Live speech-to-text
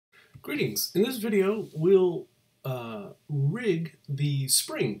Greetings. In this video, we'll rig the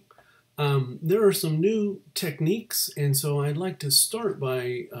spring. There are some new techniques, and so I'd like to start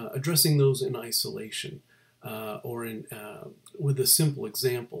by addressing those in isolation with a simple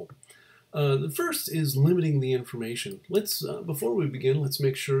example. The first is limiting the information. Before we begin, let's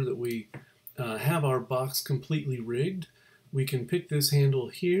make sure that we have our box completely rigged. We can pick this handle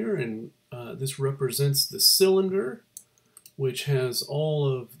here, and this represents the cylinder, which has all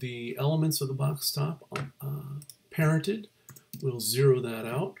of the elements of the box top parented. We'll zero that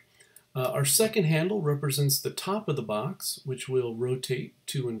out. Our second handle represents the top of the box, which will rotate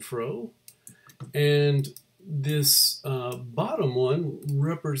to and fro. And this bottom one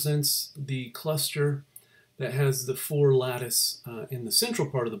represents the cluster that has the 4 lattice in the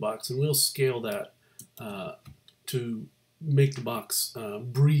central part of the box, and we'll scale that to make the box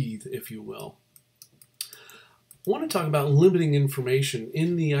breathe, if you will. I want to talk about limiting information.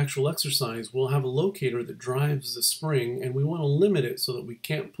 In the actual exercise, we'll have a locator that drives the spring, and we want to limit it so that we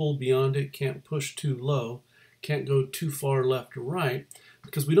can't pull beyond it, can't push too low, can't go too far left or right,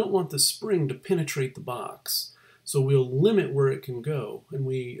 because we don't want the spring to penetrate the box. So we'll limit where it can go, and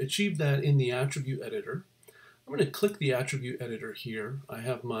we achieve that in the attribute editor. I'm going to click the attribute editor here. I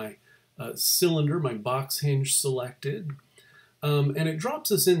have my cylinder, my box hinge selected. And it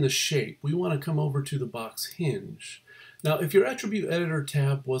drops us in the shape. We want to come over to the box hinge. Now, if your attribute editor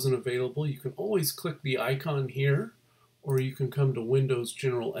tab wasn't available, you can always click the icon here, or you can come to Windows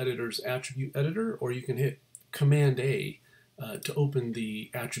General Editor's attribute editor, or you can hit Command A to open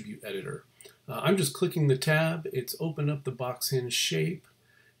the attribute editor. I'm just clicking the tab. It's opened up the box hinge shape,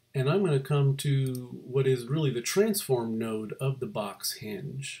 and I'm going to come to what is really the transform node of the box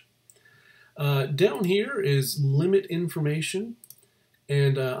hinge. Down here is limit information,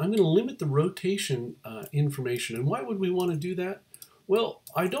 and I'm going to limit the rotation information. And why would we want to do that? Well,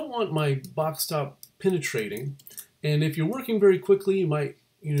 I don't want my box top penetrating, and if you're working very quickly, you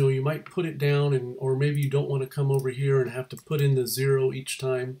might put it down, or maybe you don't want to come over here and have to put in the 0 each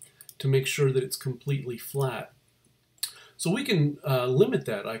time to make sure that it's completely flat. So we can limit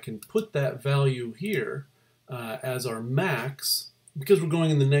that. I can put that value here as our max. Because we're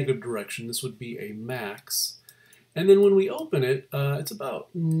going in the negative direction, this would be a max. And then when we open it, it's about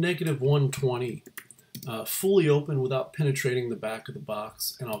 -120, fully open without penetrating the back of the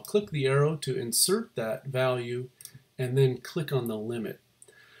box. And I'll click the arrow to insert that value and then click on the limit.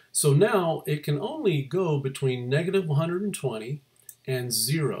 So now it can only go between -120 and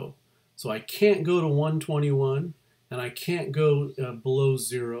 0. So I can't go to 121 and I can't go below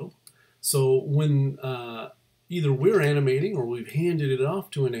 0. So when either we're animating or we've handed it off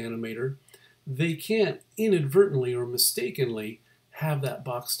to an animator, they can't inadvertently or mistakenly have that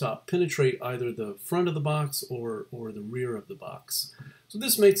box top penetrate either the front of the box or the rear of the box. So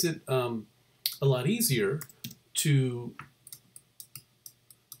this makes it a lot easier to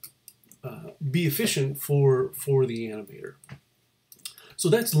be efficient for the animator. So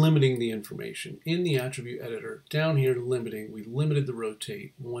that's limiting the information. In the attribute editor, down here limiting, we limited the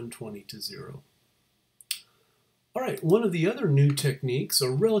rotate 120 to 0. All right, one of the other new techniques,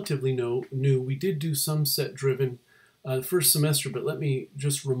 or relatively new, we did do some set-driven the first semester, but let me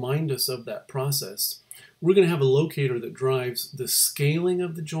just remind us of that process. We're going to have a locator that drives the scaling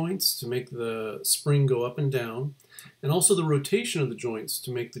of the joints to make the spring go up and down, and also the rotation of the joints to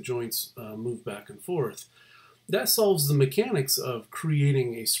make the joints move back and forth. That solves the mechanics of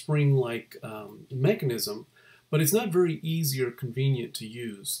creating a spring-like mechanism, but it's not very easy or convenient to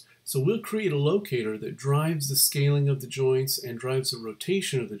use. So we'll create a locator that drives the scaling of the joints and drives the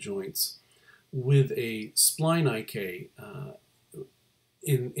rotation of the joints with a spline IK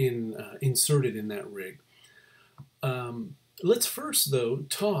inserted in that rig. Let's first, though,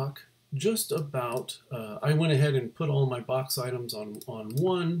 talk just about, I went ahead and put all my box items on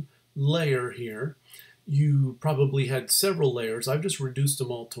one layer here. You probably had several layers. I've just reduced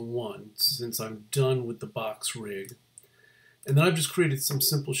them all to one since I'm done with the box rig. And then I've just created some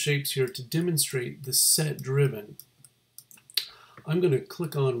simple shapes here to demonstrate the set driven. I'm going to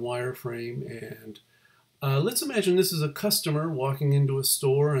click on wireframe, and let's imagine this is a customer walking into a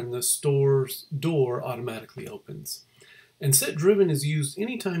store and the store's door automatically opens. And set driven is used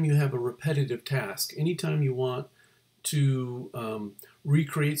anytime you have a repetitive task, anytime you want to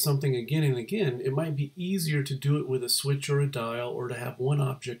recreate something again and again. It might be easier to do it with a switch or a dial, or to have one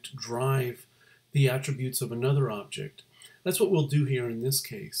object drive the attributes of another object. That's what we'll do here in this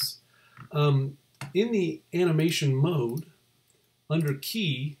case. In the animation mode, under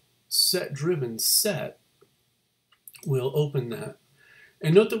key, set driven set, we'll open that.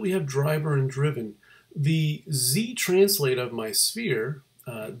 And note that we have driver and driven. The Z translate of my sphere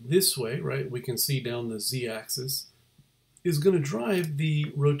this way, right, we can see down the z-axis, is going to drive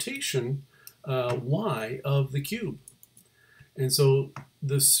the rotation y of the cube. And so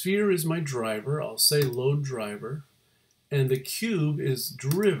the sphere is my driver. I'll say load driver. And the cube is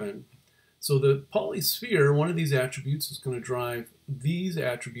driven. So the polysphere, one of these attributes, is going to drive these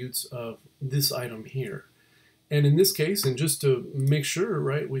attributes of this item here. And in this case, and just to make sure,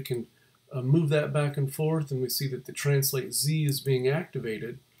 right, we can move that back and forth, and we see that the translate z is being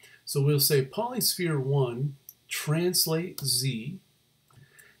activated. So we'll say polysphere 1, translate z.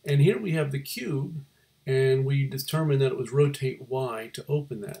 And here we have the cube, and we determined that it was rotate y to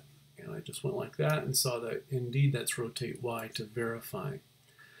open that. And I just went like that and saw that indeed that's rotate y to verify.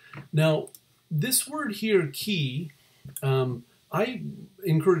 Now, this word here, key, I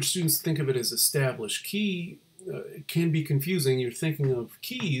encourage students to think of it as establish. Key can be confusing. You're thinking of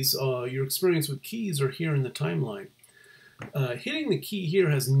keys. Your experience with keys are here in the timeline. Hitting the key here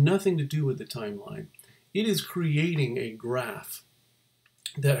has nothing to do with the timeline. It is creating a graph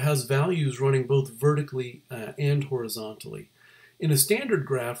that has values running both vertically and horizontally. In a standard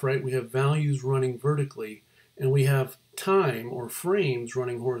graph, right, we have values running vertically, and we have time or frames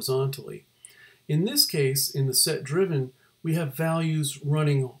running horizontally. In this case, in the set driven, we have values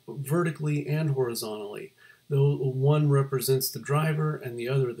running vertically and horizontally. Though one represents the driver and the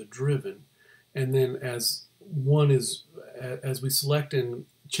other the driven. And then as we select and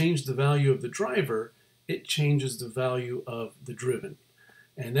change the value of the driver, it changes the value of the driven.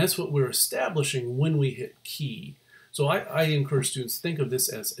 And that's what we're establishing when we hit key. So I encourage students to think of this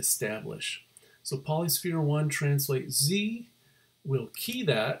as establish. So polysphere 1 translate z, we'll key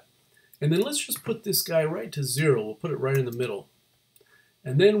that, and then let's just put this guy right to 0. We'll put it right in the middle.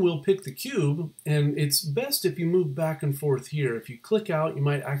 And then we'll pick the cube, and it's best if you move back and forth here. If you click out, you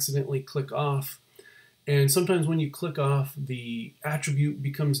might accidentally click off, and sometimes when you click off, the attribute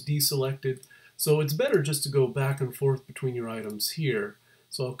becomes deselected. So it's better just to go back and forth between your items here.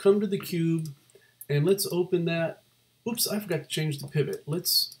 So I'll come to the cube, and let's open that. Oops, I forgot to change the pivot.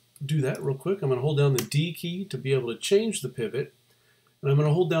 Let's do that real quick. I'm going to hold down the D key to be able to change the pivot, and I'm going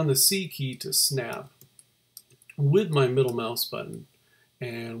to hold down the C key to snap with my middle mouse button.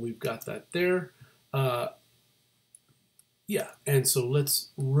 And we've got that there. Yeah, and so let's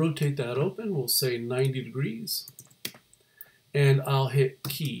rotate that open. We'll say 90 degrees, and I'll hit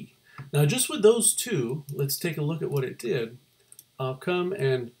key. Now just with those two, let's take a look at what it did. I'll come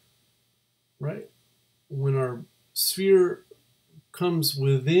and, right, when our sphere comes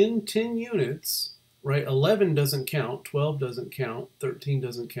within 10 units, right, 11 doesn't count, 12 doesn't count, 13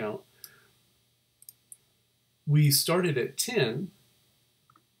 doesn't count. We started at 10,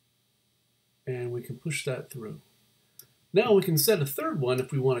 and we can push that through. Now we can set a third one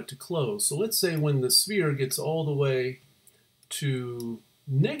if we want it to close. So let's say when the sphere gets all the way to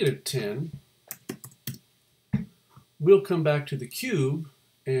 -10, we'll come back to the cube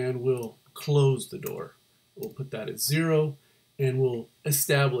and we'll close the door. We'll put that at 0, and we'll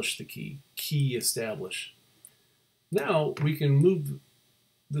establish the key establish. Now we can move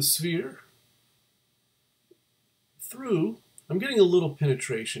the sphere through. I'm getting a little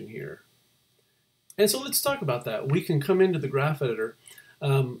penetration here. And so let's talk about that. We can come into the graph editor.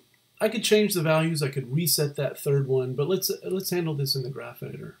 I could change the values. I could reset that third one, but let's handle this in the graph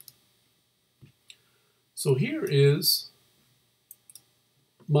editor. So here is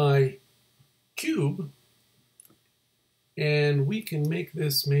my cube, and we can make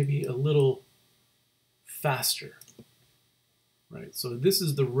this maybe a little faster, right? So this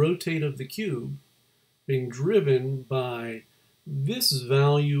is the rotate of the cube being driven by this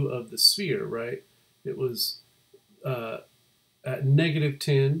value of the sphere, right? It was at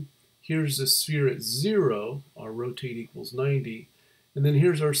 -10. Here's the sphere at 0. Our rotate equals 90. And then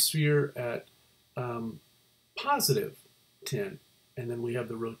here's our sphere at +10. And then we have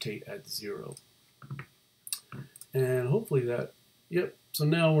the rotate at 0. And hopefully that, yep, so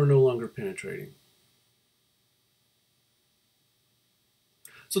now we're no longer penetrating.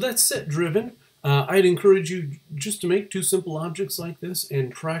 So that's set driven. I'd encourage you just to make two simple objects like this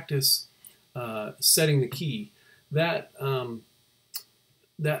and practice setting the key. That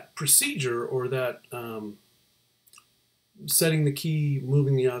that procedure, or that setting the key,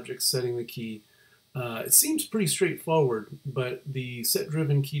 moving the object, setting the key, it seems pretty straightforward, but the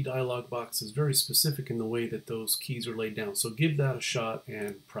set-driven key dialog box is very specific in the way that those keys are laid down. So give that a shot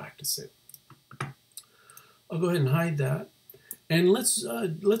and practice it. I'll go ahead and hide that, and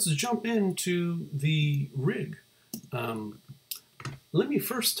let's jump into the rig. Let me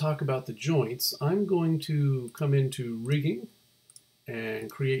first talk about the joints. I'm going to come into rigging and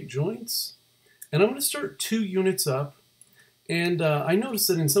create joints, and I'm going to start 2 units up. And I noticed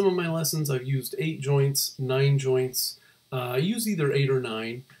that in some of my lessons I've used 8 joints, 9 joints. I use either 8 or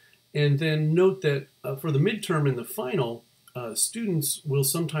 9. And then note that for the midterm and the final, students will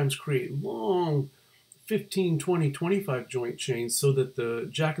sometimes create long 15, 20, 25 joint chains so that the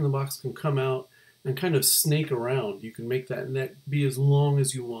jack-in-the-box can come out and kind of snake around. You can make that net be as long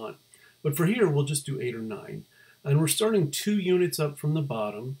as you want. But for here, we'll just do 8 or 9. And we're starting 2 units up from the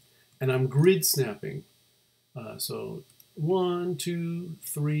bottom, and I'm grid snapping. So 1, 2,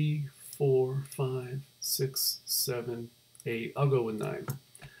 3, 4, 5, 6, 7, 8. I'll go with 9.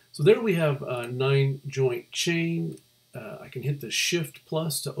 So there we have a 9 joint chain. I can hit the Shift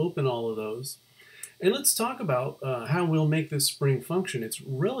plus to open all of those. And let's talk about how we'll make this spring function. It's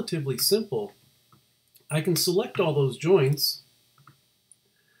relatively simple. I can select all those joints,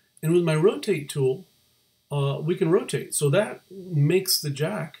 and with my rotate tool, we can rotate. So that makes the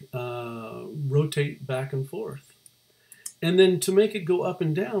jack rotate back and forth. And then to make it go up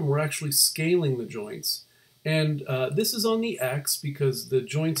and down, we're actually scaling the joints. And this is on the X because the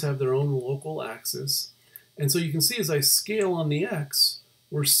joints have their own local axis. And so you can see as I scale on the X,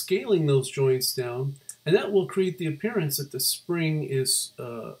 we're scaling those joints down, and that will create the appearance that the spring is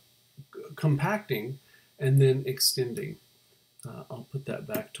compacting and then extending. I'll put that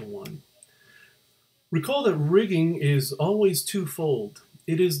back to 1. Recall that rigging is always twofold.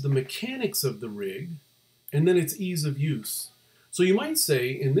 It is the mechanics of the rig, and then its ease of use. So you might say,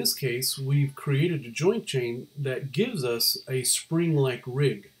 in this case, we've created a joint chain that gives us a spring-like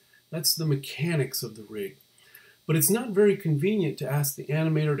rig. That's the mechanics of the rig. But it's not very convenient to ask the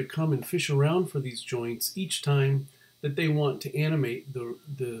animator to come and fish around for these joints each time that they want to animate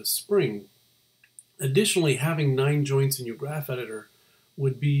the spring. Additionally, having 9 joints in your graph editor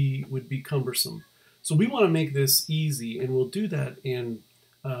would be cumbersome. So we want to make this easy, and we'll do that in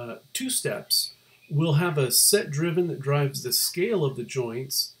 2 steps. We'll have a set driven that drives the scale of the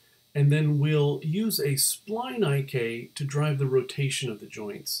joints, and then we'll use a spline IK to drive the rotation of the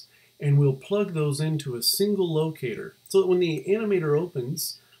joints. And we'll plug those into a single locator so that when the animator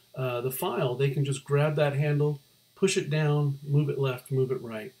opens the file, they can just grab that handle, push it down, move it left, move it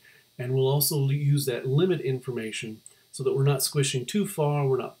right. And we'll also use that limit information so that we're not squishing too far,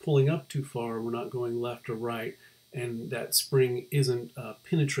 we're not pulling up too far, we're not going left or right, and that spring isn't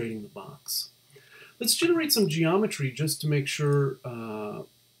penetrating the box. Let's generate some geometry just to make sure,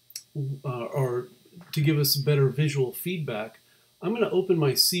 or to give us better visual feedback. I'm going to open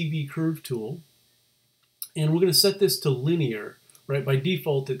my CV curve tool, and we're going to set this to linear. Right? By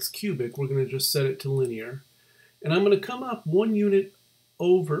default, it's cubic. We're going to just set it to linear. And I'm going to come up 1 unit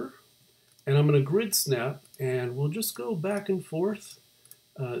over, and I'm going to grid snap, and we'll just go back and forth,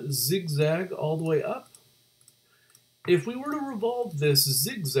 zigzag all the way up. If we were to revolve this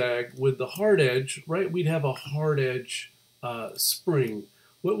zigzag with the hard edge, right, we'd have a hard edge spring.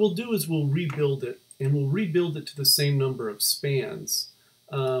 What we'll do is we'll rebuild it, and we'll rebuild it to the same number of spans.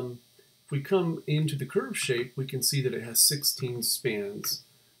 If we come into the curve shape, we can see that it has 16 spans.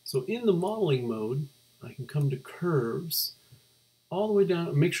 So in the modeling mode, I can come to curves, all the way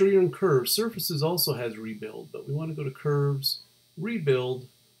down. Make sure you're in curves. Surfaces also has rebuild, but we want to go to curves, rebuild,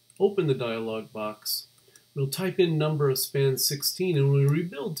 open the dialog box. We'll type in number of spans 16, and when we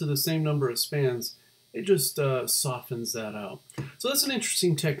rebuild to the same number of spans, it just softens that out. So that's an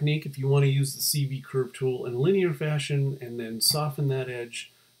interesting technique if you want to use the CV curve tool in linear fashion and then soften that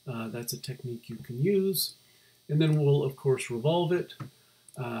edge. That's a technique you can use. And then we'll, of course, revolve it.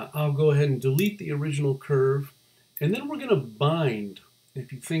 I'll go ahead and delete the original curve. And then we're going to bind.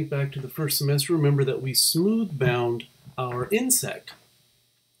 If you think back to the first semester, remember that we smooth bound our insect.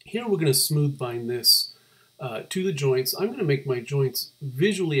 Here we're going to smooth bind this to the joints. I'm going to make my joints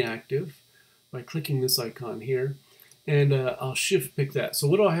visually active by clicking this icon here, and I'll shift pick that. So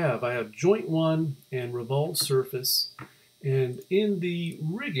what do I have? I have joint 1 and revolve surface, and in the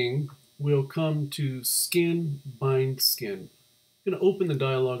rigging, we'll come to skin, bind skin. I'm going to open the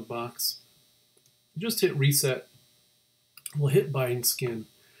dialog box, just hit reset, we'll hit bind skin,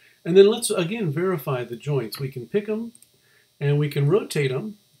 and then let's again verify the joints. We can pick them, and we can rotate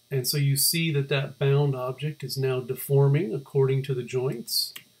them, and so you see that that bound object is now deforming according to the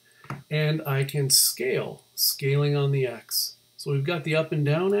joints. And I can scale, scaling on the X. So we've got the up and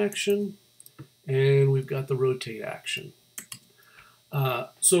down action, and we've got the rotate action.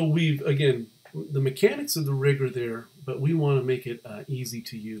 So we've, again, the mechanics of the rig are there, but we want to make it easy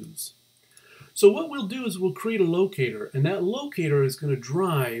to use. So what we'll do is we'll create a locator, and that locator is going to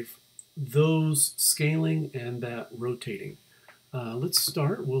drive those scaling and that rotating. Let's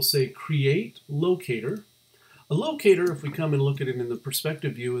start. We'll say create locator. A locator, if we come and look at it in the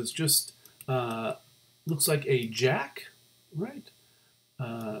perspective view, is just looks like a jack right?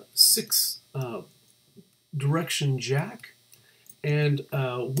 6 direction jack, and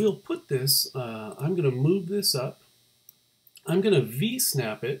we'll put this, I'm going to move this up. I'm going to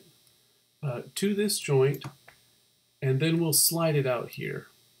V-snap it to this joint, and then we'll slide it out here.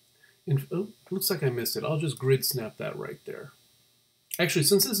 And oh, looks like I missed it. I'll just grid snap that right there. Actually,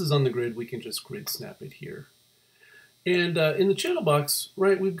 since this is on the grid, we can just grid snap it here. And in the channel box,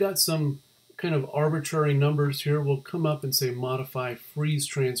 right, we've got some kind of arbitrary numbers here. We'll come up and say modify freeze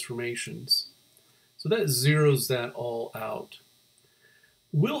transformations. So that zeroes that all out.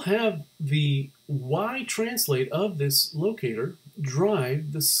 We'll have the Y translate of this locator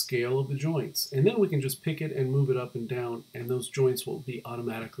drive the scale of the joints. And then we can just pick it and move it up and down, and those joints will be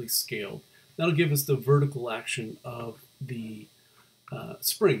automatically scaled. That'll give us the vertical action of the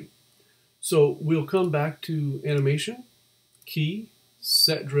spring. So we'll come back to animation, key,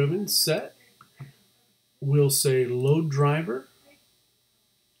 set driven, set. We'll say load driver,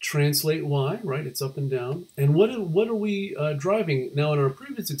 translate Y, right? It's up and down. And what are we driving? Now in our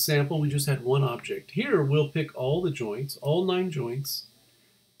previous example, we just had one object. Here we'll pick all the joints, all 9 joints,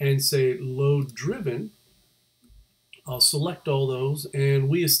 and say load driven. I'll select all those, and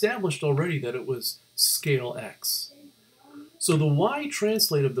we established already that it was scale X. So the Y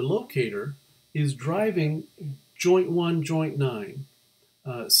translate of the locator is driving joint 1, joint 9,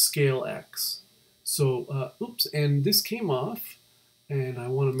 scale X. So, oops, and this came off, and I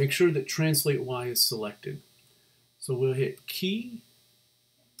want to make sure that translate Y is selected. So we'll hit key,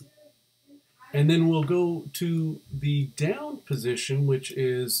 and then we'll go to the down position, which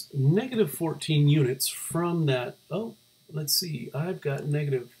is negative 14 units from that. Oh, let's see, I've got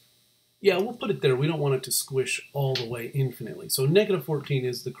negative. Yeah, we'll put it there. We don't want it to squish all the way infinitely. So negative 14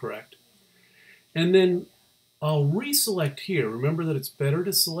 is the correct. And then I'll reselect here. Remember that it's better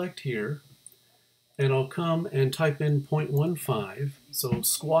to select here. And I'll come and type in 0.15. So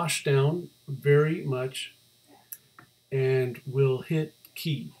squash down very much. And we'll hit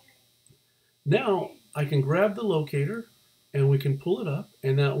key. Now I can grab the locator and we can pull it up.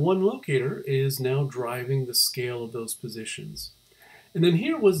 And that one locator is now driving the scale of those positions. And then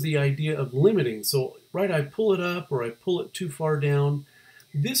here was the idea of limiting. So, right, I pull it up or I pull it too far down.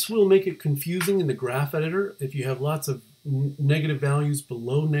 This will make it confusing in the graph editor if you have lots of negative values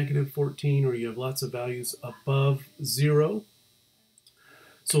below negative 14 or you have lots of values above 0.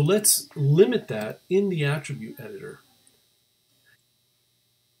 So let's limit that in the attribute editor.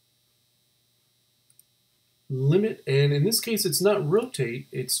 Limit, and in this case it's not rotate,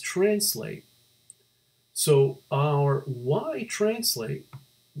 it's translate. So our Y translate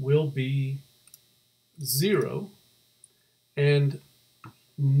will be 0, and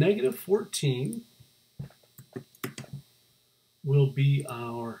negative 14 will be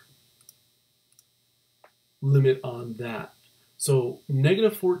our limit on that. So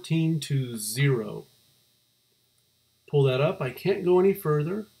negative 14 to 0. Pull that up, I can't go any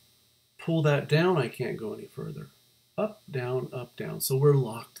further. Pull that down, I can't go any further. Up, down, up, down. So we're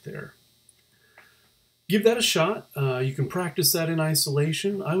locked there. Give that a shot. You can practice that in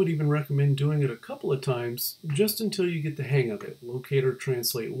isolation. I would even recommend doing it a couple of times just until you get the hang of it. Locator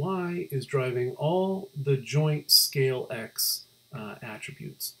translate Y is driving all the joint scale X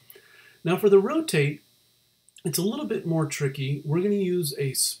attributes. Now for the rotate, it's a little bit more tricky. We're going to use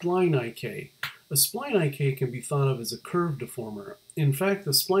a spline IK. A spline IK can be thought of as a curve deformer. In fact,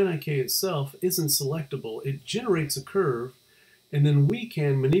 the spline IK itself isn't selectable. It generates a curve, and then we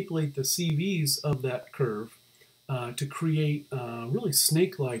can manipulate the CVs of that curve to create really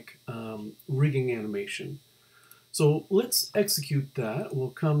snake-like rigging animation. So let's execute that. We'll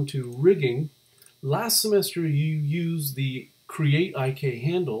come to rigging. Last semester you used the create IK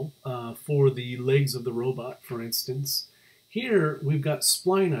handle for the legs of the robot, for instance. Here we've got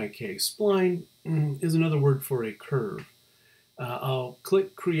spline IK. Spline is another word for a curve. I'll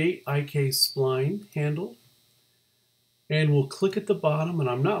click create IK spline handle. And we'll click at the bottom, and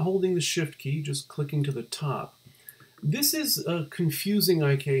I'm not holding the shift key, just clicking to the top. This is a confusing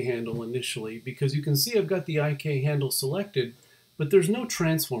IK handle initially because you can see I've got the IK handle selected, but there's no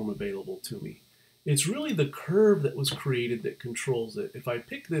transform available to me. It's really the curve that was created that controls it. If I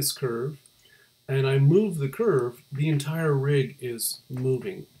pick this curve and I move the curve, the entire rig is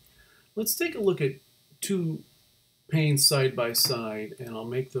moving. Let's take a look at 2 panes side by side, and I'll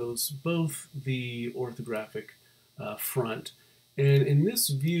make those both the orthographic front. And in this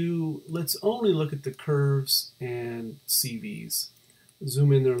view, let's only look at the curves and CVs.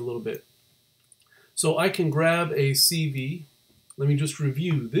 Zoom in there a little bit. So I can grab a CV. Let me just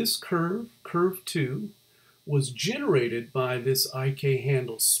review. This curve, curve 2, was generated by this IK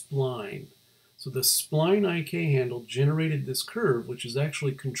handle spline. So the spline IK handle generated this curve, which is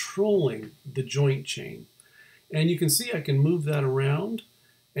actually controlling the joint chain. And you can see I can move that around,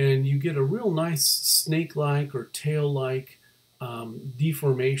 and you get a real nice snake-like or tail-like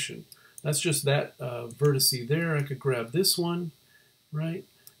deformation. That's just that vertice there. I could grab this one, right?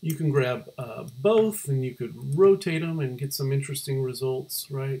 You can grab both, and you could rotate them and get some interesting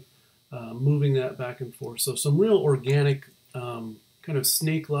results, right? Moving that back and forth. So some real organic kind of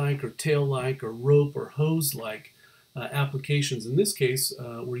snake-like or tail-like or rope or hose-like applications. In this case,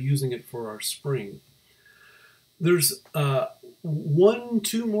 we're using it for our spring. There's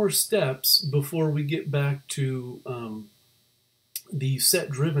 2 more steps before we get back to the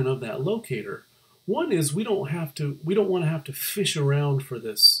set driven of that locator. One is we don't want to have to fish around for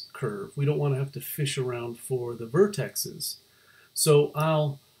this curve. We don't want to have to fish around for the vertexes. So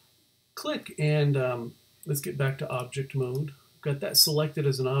I'll click and let's get back to object mode. Got that selected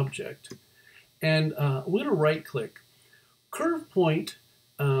as an object, and we're going to right click. Curve point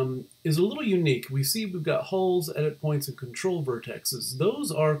is a little unique. We see we've got hulls, edit points, and control vertexes.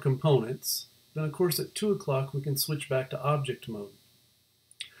 Those are components. Then of course at 2 o'clock we can switch back to object mode.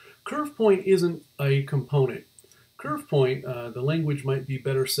 Curve point isn't a component. Curve point, the language might be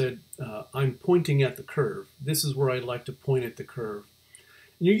better said, I'm pointing at the curve. This is where I'd like to point at the curve.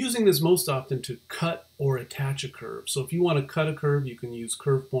 And you're using this most often to cut or attach a curve. So if you want to cut a curve, you can use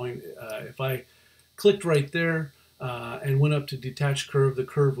curve point. If I clicked right there and went up to detach curve, the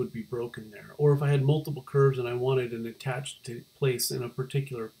curve would be broken there. Or if I had multiple curves and I wanted an attached place in a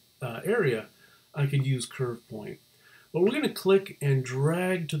particular area, I could use curve point. But we're going to click and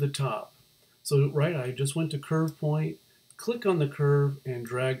drag to the top. So right, I just went to curve point, click on the curve and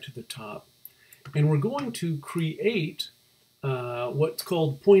drag to the top. And we're going to create what's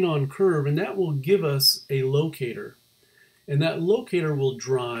called point on curve, and that will give us a locator. And that locator will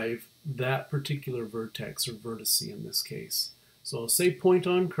drive that particular vertex or vertice in this case. So I'll say point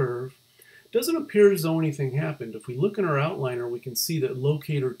on curve. Doesn't appear as though anything happened. If we look in our outliner, we can see that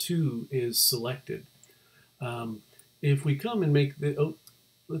locator 2 is selected. If we come and make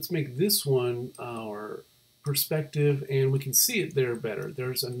let's make this one our perspective, and we can see it there better.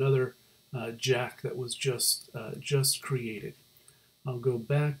 There's another jack that was just created. I'll go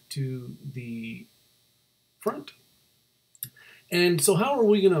back to the front. And so how are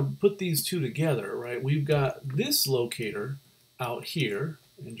we going to put these two together, right? We've got this locator out here,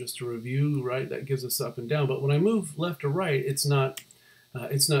 and just to review, right, that gives us up and down. But when I move left or right, it's not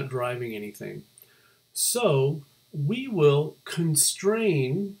driving anything. So we will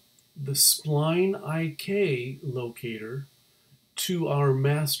constrain the spline IK locator to our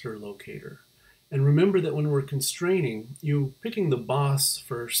master locator. And remember that when we're constraining, you're picking the boss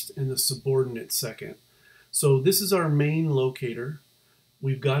first and the subordinate second. So this is our main locator.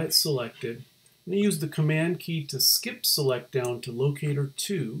 We've got it selected. I'm going to use the command key to skip select down to locator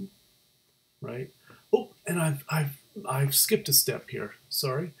 2, right? Oh, and I've skipped a step here,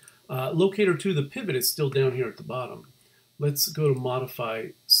 sorry. Locator 2, the pivot is still down here at the bottom. Let's go to modify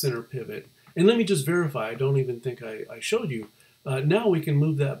center pivot. And let me just verify, I don't even think I showed you. Now we can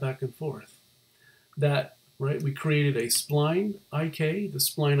move that back and forth. That, right, we created a spline IK. The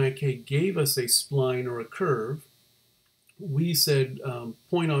spline IK gave us a spline or a curve. We said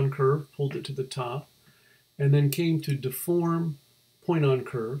point on curve, pulled it to the top, and then came to deform point on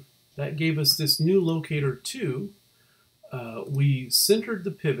curve. That gave us this new locator 2. We centered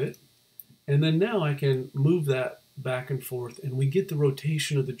the pivot, and then now I can move that back and forth, and we get the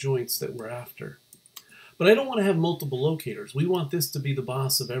rotation of the joints that we're after. But I don't want to have multiple locators. We want this to be the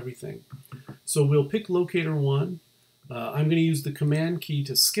boss of everything. So we'll pick locator 1. I'm going to use the command key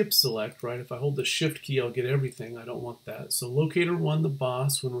to skip select, right? If I hold the shift key, I'll get everything. I don't want that. So locator 1, the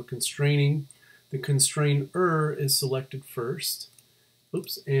boss, when we're constraining, the constrainer is selected first.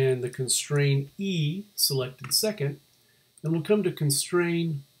 Oops, and the constrain E selected second. Then we'll come to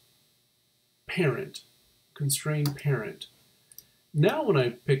constrain parent. Constrain parent. Now when I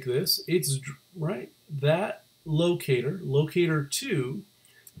pick this, it's right, that locator 2,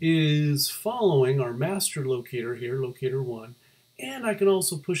 is following our master locator here, locator 1, and I can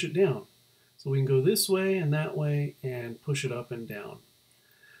also push it down. So we can go this way and push it up and down.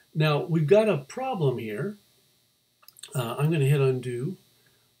 Now we've got a problem here. I'm going to hit undo.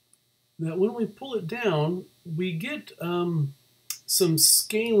 That when we pull it down, we get some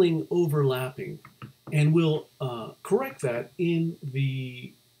scaling overlapping, and we'll correct that in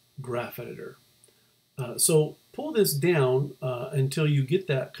the graph editor. So pull this down until you get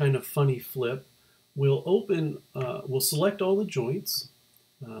that kind of funny flip. We'll select all the joints,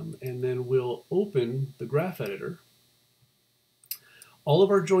 and then we'll open the graph editor. All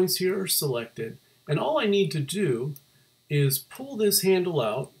of our joints here are selected, and all I need to do is pull this handle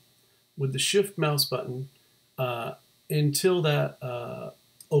out with the shift mouse button until that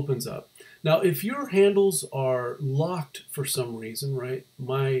opens up. Now, if your handles are locked for some reason, right,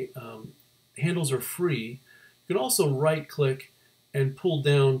 my handles are free, you can also right click and pull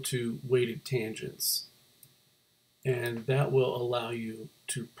down to weighted tangents, and that will allow you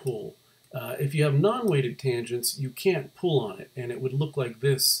to pull. If you have non-weighted tangents, you can't pull on it, and it would look like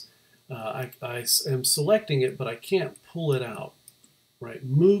this. I am selecting it, but I can't pull it out. Right?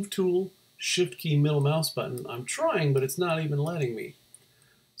 Move tool, shift key, middle mouse button. I'm trying, but it's not even letting me.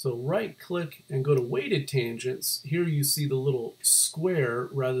 So right click and go to weighted tangents. Here you see the little square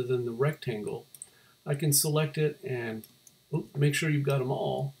rather than the rectangle. I can select it and make sure you've got them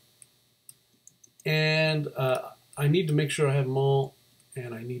all. And I need to make sure I have them all,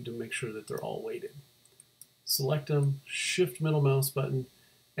 and I need to make sure that they're all weighted. Select them, shift middle mouse button,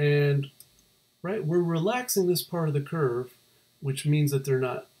 and right, we're relaxing this part of the curve, which means that they're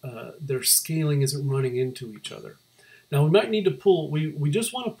not, their scaling isn't running into each other. Now we might need to pull, we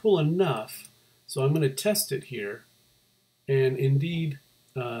just want to pull enough, so I'm going to test it here, and indeed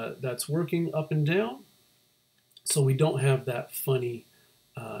that's working up and down, so we don't have that funny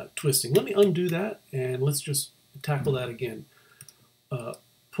twisting. Let me undo that, and let's just tackle that again.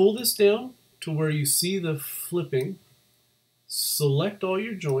 Pull this down to where you see the flipping, select all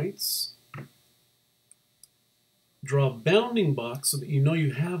your joints, draw a bounding box so that you know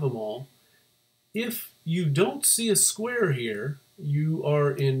you have them all. If you don't see a square here, you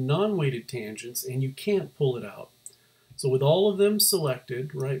are in non-weighted tangents and you can't pull it out. So with all of them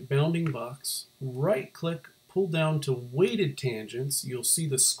selected, right, bounding box, right click, pull down to weighted tangents, you'll see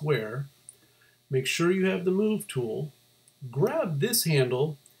the square. Make sure you have the move tool, grab this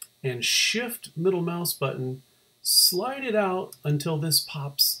handle and shift middle mouse button, slide it out until this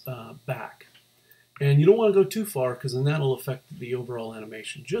pops back. And you don't want to go too far because then that'll affect the overall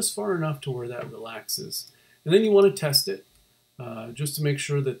animation. Just far enough to where that relaxes. And then you want to test it just to make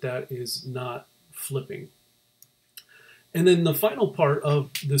sure that that is not flipping. And then the final part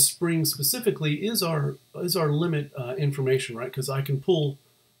of the spring specifically is our limit information, right? Because I can pull,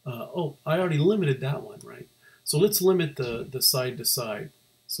 oh, I already limited that one, right? So let's limit the side to side.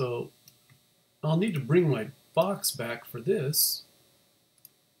 So I'll need to bring my box back for this.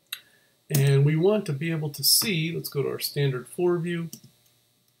 And we want to be able to see, let's go to our standard 4 view.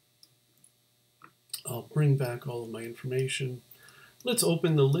 I'll bring back all of my information. Let's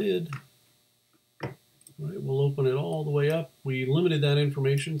open the lid. Right, we'll open it all the way up. We limited that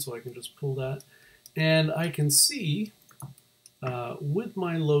information, so I can just pull that. And I can see with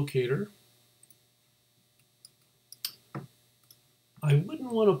my locator, I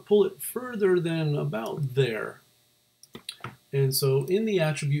wouldn't want to pull it further than about there. And so in the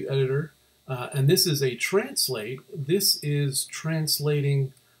attribute editor, and this is a translate, this is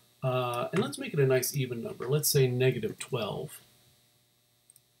translating, and let's make it a nice even number. Let's say -12.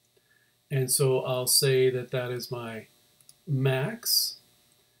 And so I'll say that that is my max.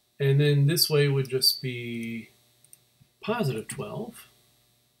 And then this way would just be +12.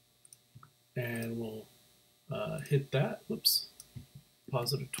 And we'll hit that, whoops,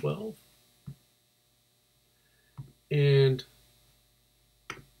 +12. And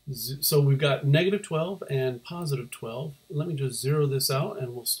so we've got -12 and +12. Let me just zero this out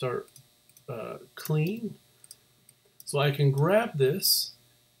and we'll start clean. So I can grab this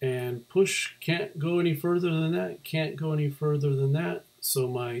and push, can't go any further than that, can't go any further than that. So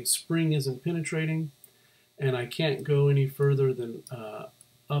my spring isn't penetrating, and I can't go any further than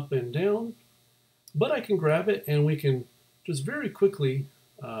up and down. But I can grab it and we can just very quickly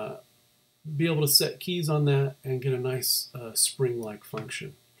be able to set keys on that and get a nice spring-like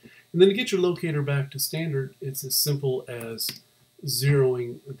function. And then to get your locator back to standard, it's as simple as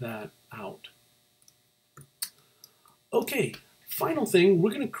zeroing that out. Okay, final thing,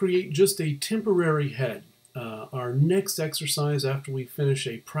 we're going to create just a temporary head. Our next exercise after we finish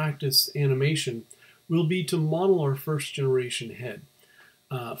a practice animation will be to model our first generation head.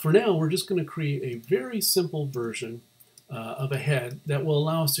 For now, we're just going to create a very simple version of a head that will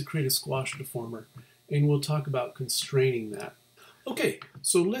allow us to create a squash deformer, and we'll talk about constraining that. Okay,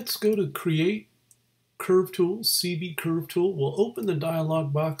 so let's go to Create, Curve Tool, CB Curve Tool. We'll open the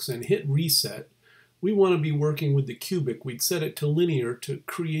dialog box and hit Reset. We want to be working with the cubic. We'd set it to linear to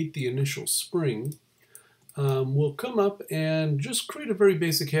create the initial spring. We'll come up and just create a very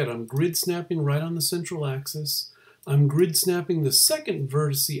basic head. I'm grid snapping right on the central axis. I'm grid snapping the second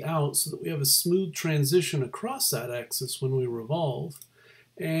vertice out so that we have a smooth transition across that axis when we revolve.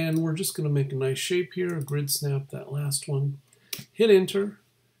 And we're just going to make a nice shape here, grid snap that last one. Hit enter,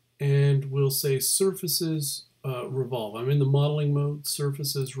 and we'll say surfaces revolve. I'm in the modeling mode,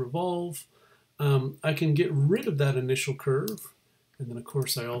 surfaces revolve. I can get rid of that initial curve, and then of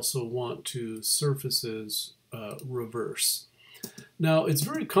course I also want to surfaces reverse. Now it's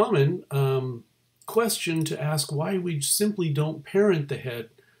very common question to ask why we simply don't parent the head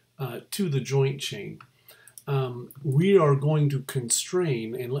to the joint chain. We are going to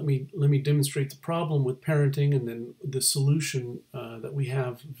constrain, and let me demonstrate the problem with parenting and then the solution that we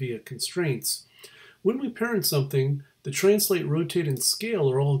have via constraints. When we parent something, the translate, rotate, and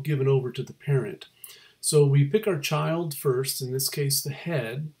scale are all given over to the parent. So we pick our child first, in this case the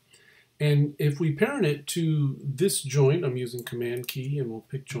head, and if we parent it to this joint, I'm using Command key and we'll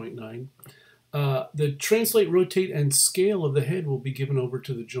pick joint 9, the translate, rotate, and scale of the head will be given over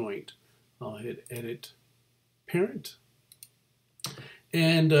to the joint. I'll hit edit parent,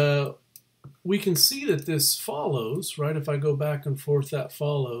 and we can see that this follows, right? If I go back and forth, that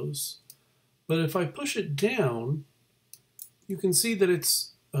follows. But if I push it down, you can see that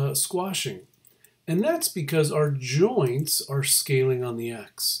it's squashing. And that's because our joints are scaling on the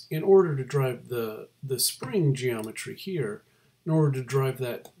X in order to drive the spring geometry here, in order to drive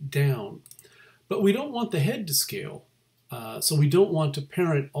that down. But we don't want the head to scale. So we don't want to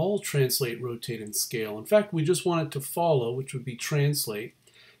parent all translate, rotate, and scale. In fact, we just want it to follow, which would be translate,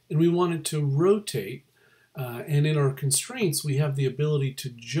 and we want it to rotate. And in our constraints, we have the ability to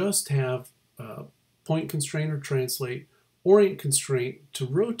just have point constraint or translate, orient constraint to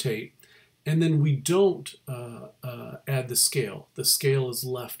rotate, and then we don't add the scale. The scale is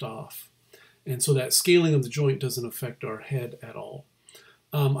left off. And so that scaling of the joint doesn't affect our head at all.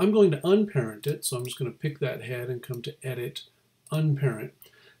 I'm going to unparent it, so I'm just going to pick that head and come to Edit, Unparent.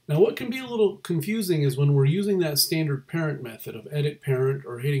 Now what can be a little confusing is when we're using that standard parent method of edit parent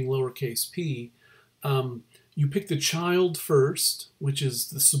or hitting lowercase p, you pick the child first, which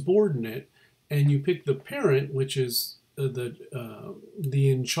is the subordinate, and you pick the parent, which is the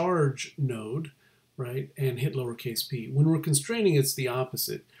in charge node, right, and hit lowercase p. When we're constraining, it's the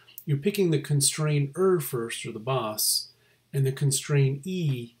opposite. You're picking the constrainer first, or the boss, and the constrain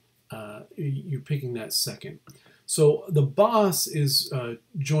E, you're picking that second. So the boss is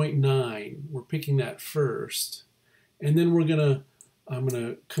joint 9. We're picking that first, and then I'm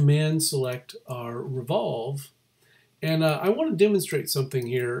gonna command select our revolve, and I want to demonstrate something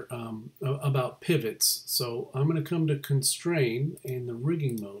here about pivots. So I'm going to come to constrain in the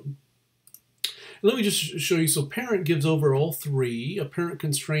rigging mode. Let me just show you. So parent gives over all 3. A parent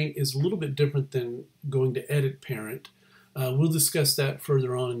constraint is a little bit different than going to edit parent. We'll discuss that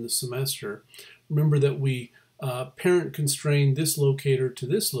further on in the semester. Remember that we parent constrain this locator to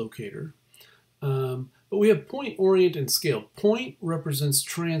this locator. But we have point, orient, and scale. Point represents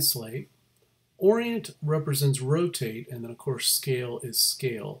translate. Orient represents rotate. And then, of course, scale is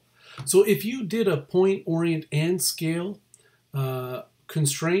scale. So if you did a point, orient, and scale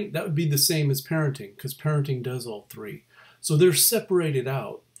constraint, that would be the same as parenting, because parenting does all 3. So they're separated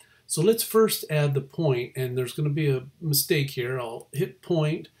out. So let's first add the point, and there's going to be a mistake here. I'll hit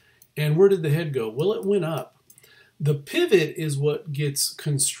point, and where did the head go? Well, it went up. The pivot is what gets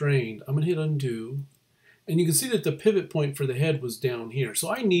constrained. I'm going to hit undo, and you can see that the pivot point for the head was down here.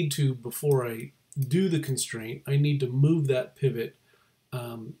 So I need to, before I do the constraint, I need to move that pivot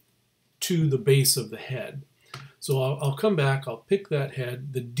to the base of the head. So I'll come back, I'll pick that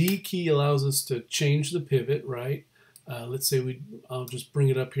head. The D key allows us to change the pivot, right? Let's say I'll just bring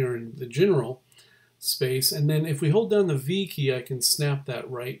it up here in the general space, and then if we hold down the V key, I can snap that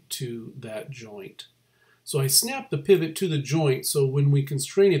right to that joint. So I snap the pivot to the joint, so when we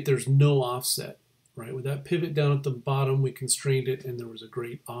constrain it, there's no offset, right? With that pivot down at the bottom, we constrained it, and there was a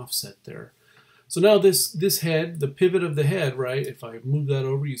great offset there. So now this head, the pivot of the head, right, if I move that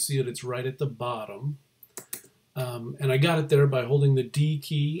over, you see that it's right at the bottom. And I got it there by holding the D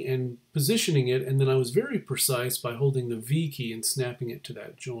key and positioning it, and then I was very precise by holding the V key and snapping it to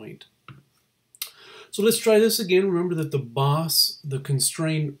that joint. So let's try this again. Remember that the boss, the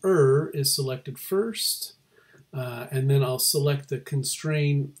constrainer, is selected first, and then I'll select the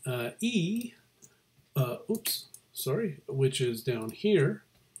constrain E, which is down here.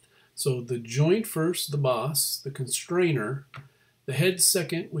 So the joint first, the boss, the constrainer, the head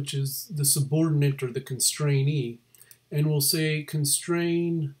second, which is the subordinate or the constrainee, and we'll say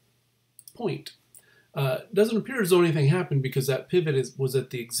constrain point. Doesn't appear as though anything happened because that pivot is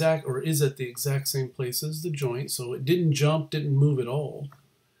at the exact same place as the joint, so it didn't jump, didn't move at all.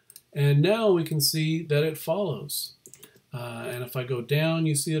 And now we can see that it follows. And if I go down,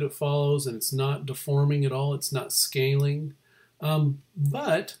 you see that it follows, and it's not deforming at all, it's not scaling.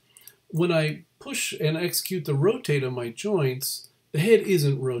 But when I push and execute the rotate on my joints, the head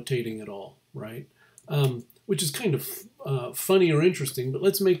isn't rotating at all, right? Which is kind of funny or interesting, but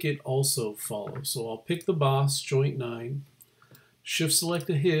let's make it also follow. So I'll pick the boss, joint 9, shift select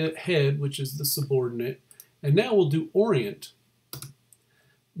the head, which is the subordinate, and now we'll do orient.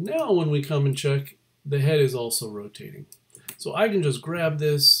 Now when we come and check, the head is also rotating. So I can just grab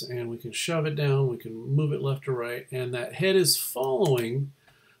this and we can shove it down, we can move it left or right, and that head is following,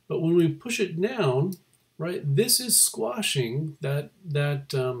 but when we push it down, right, this is squashing, that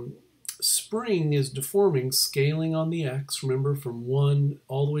spring is deforming, scaling on the X, remember, from 1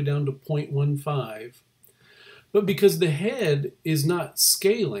 all the way down to 0.15. But because the head is not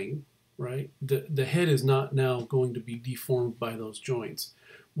scaling, right, the head is not now going to be deformed by those joints.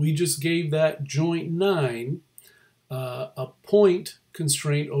 We just gave that joint 9 a point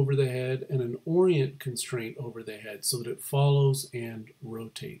constraint over the head and an orient constraint over the head so that it follows and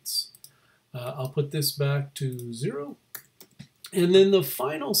rotates. I'll put this back to 0. And then the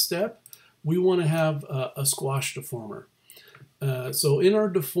final step, we want to have a squash deformer. So in our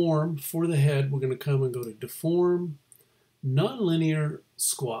deform for the head, we're going to come and go to deform, nonlinear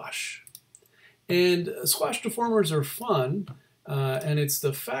squash. And squash deformers are fun, and it's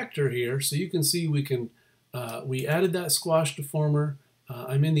the factor here. So you can see we added that squash deformer.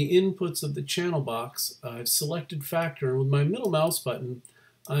 I'm in the inputs of the channel box. I've selected factor, and with my middle mouse button,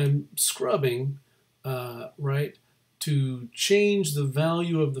 I'm scrubbing, right, to change the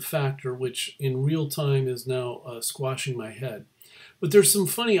value of the factor, which in real time is now squashing my head. But there's some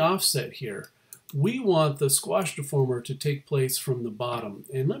funny offset here. We want the squash deformer to take place from the bottom.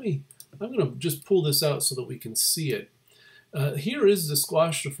 And I'm going to just pull this out so that we can see it. Here is the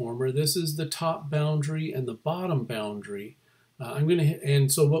squash deformer. This is the top boundary and the bottom boundary.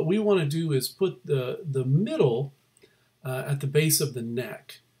 And so what we want to do is put the middle at the base of the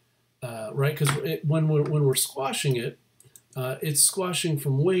neck, right? Because when we're squashing it, it's squashing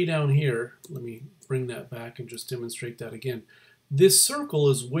from way down here. Let me bring that back and just demonstrate that again. This circle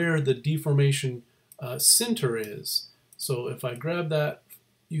is where the deformation center is. So if I grab that,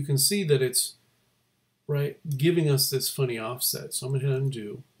 you can see that it's right giving us this funny offset. So I'm going to hit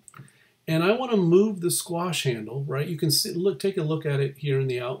undo. And I want to move the squash handle, right? You can see, take a look at it here in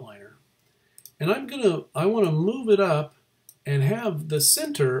the outliner. And I want to move it up and have the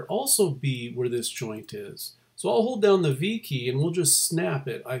center also be where this joint is. So I'll hold down the V key and we'll just snap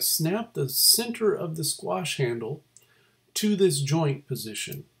it. I snap the center of the squash handle to this joint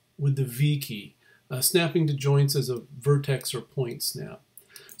position with the V key. Snapping to joints as a vertex or point snap.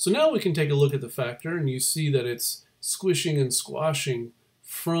 So now we can take a look at the factor, and you see that it's squishing and squashing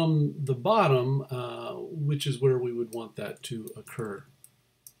from the bottom, which is where we would want that to occur.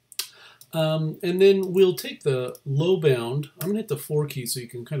 And then we'll take the low bound. I'm going to hit the 4 key so you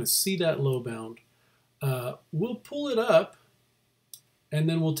can kind of see that low bound. We'll pull it up, and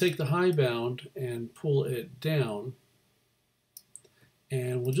then we'll take the high bound and pull it down.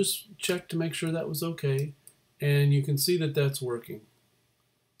 And we'll just check to make sure that was okay. And you can see that that's working.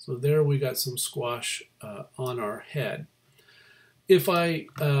 So there we got some squash on our head. If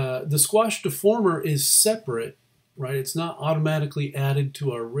the squash deformer is separate, right? It's not automatically added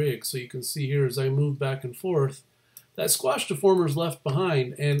to our rig. So you can see here as I move back and forth, that squash deformer is left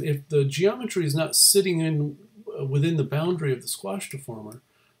behind. And if the geometry is not sitting within the boundary of the squash deformer,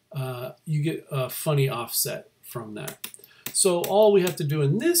 you get a funny offset from that. So all we have to do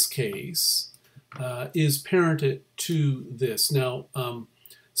in this case is parent it to this. Now,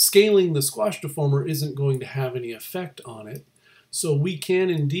 scaling the squash deformer isn't going to have any effect on it. So we can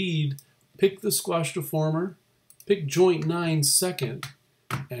indeed pick the squash deformer, pick joint 9 second,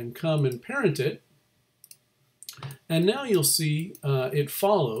 and come and parent it. And now you'll see it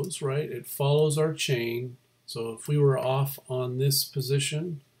follows, right? It follows our chain. So if we were off on this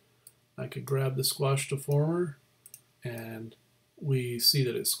position, I could grab the squash deformer, and we see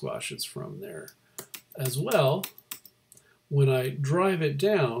that it squashes from there. As well, when I drive it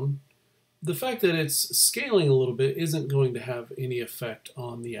down, the fact that it's scaling a little bit isn't going to have any effect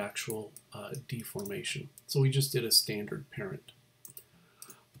on the actual deformation. So we just did a standard parent.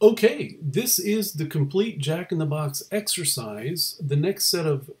 Okay, this is the complete Jack-in-the-Box exercise. The next set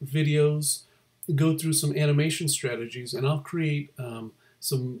of videos go through some animation strategies, and I'll create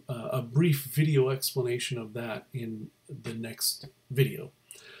a brief video explanation of that in the next video.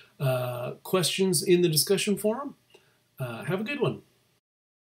 Questions in the discussion forum? Have a good one.